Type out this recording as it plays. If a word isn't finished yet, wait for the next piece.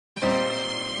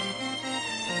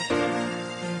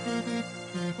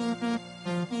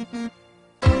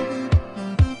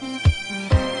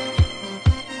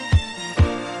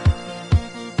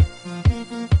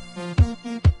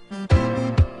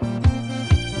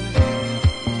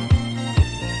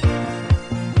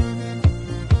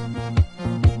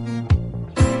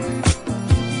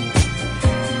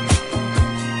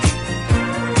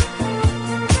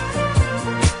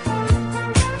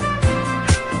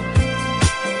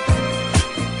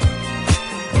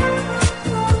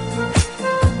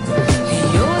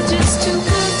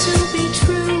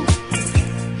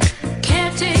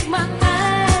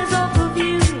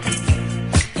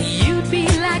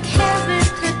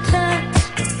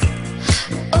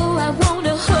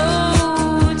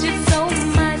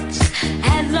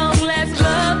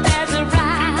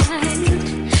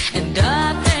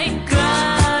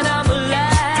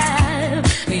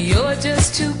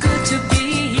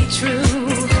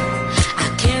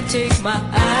take my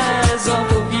eyes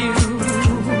off of you.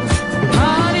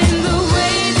 Caught in the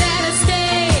way that I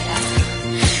stay,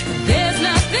 there's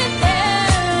nothing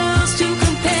else to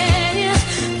compare.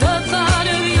 The thought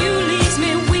of you leaves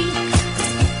me weak.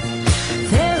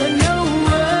 There are no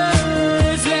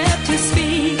words left to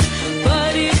speak.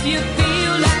 But if you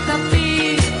feel like I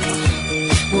feel,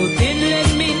 well then let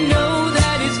me know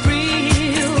that it's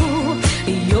real.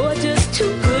 You're just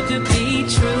too good to be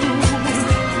true.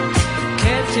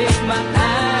 Can't take my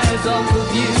eyes off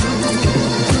of you.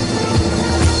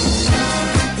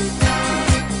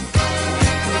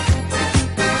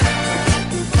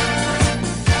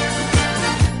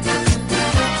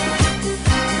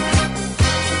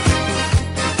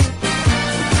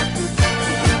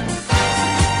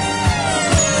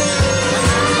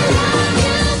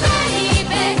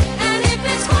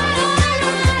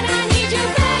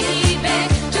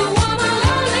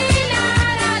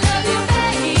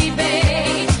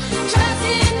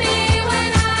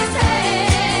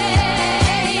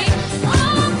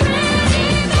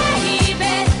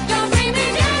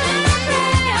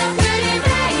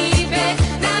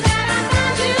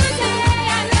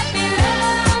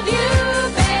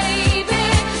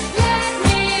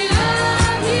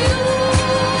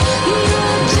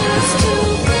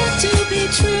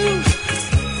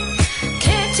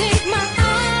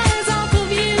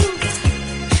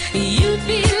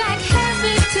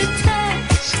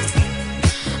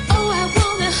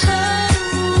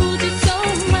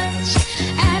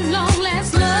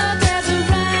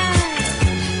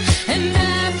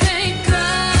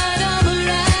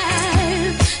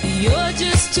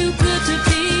 Too good to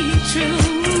be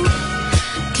true.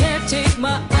 Can't take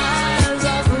my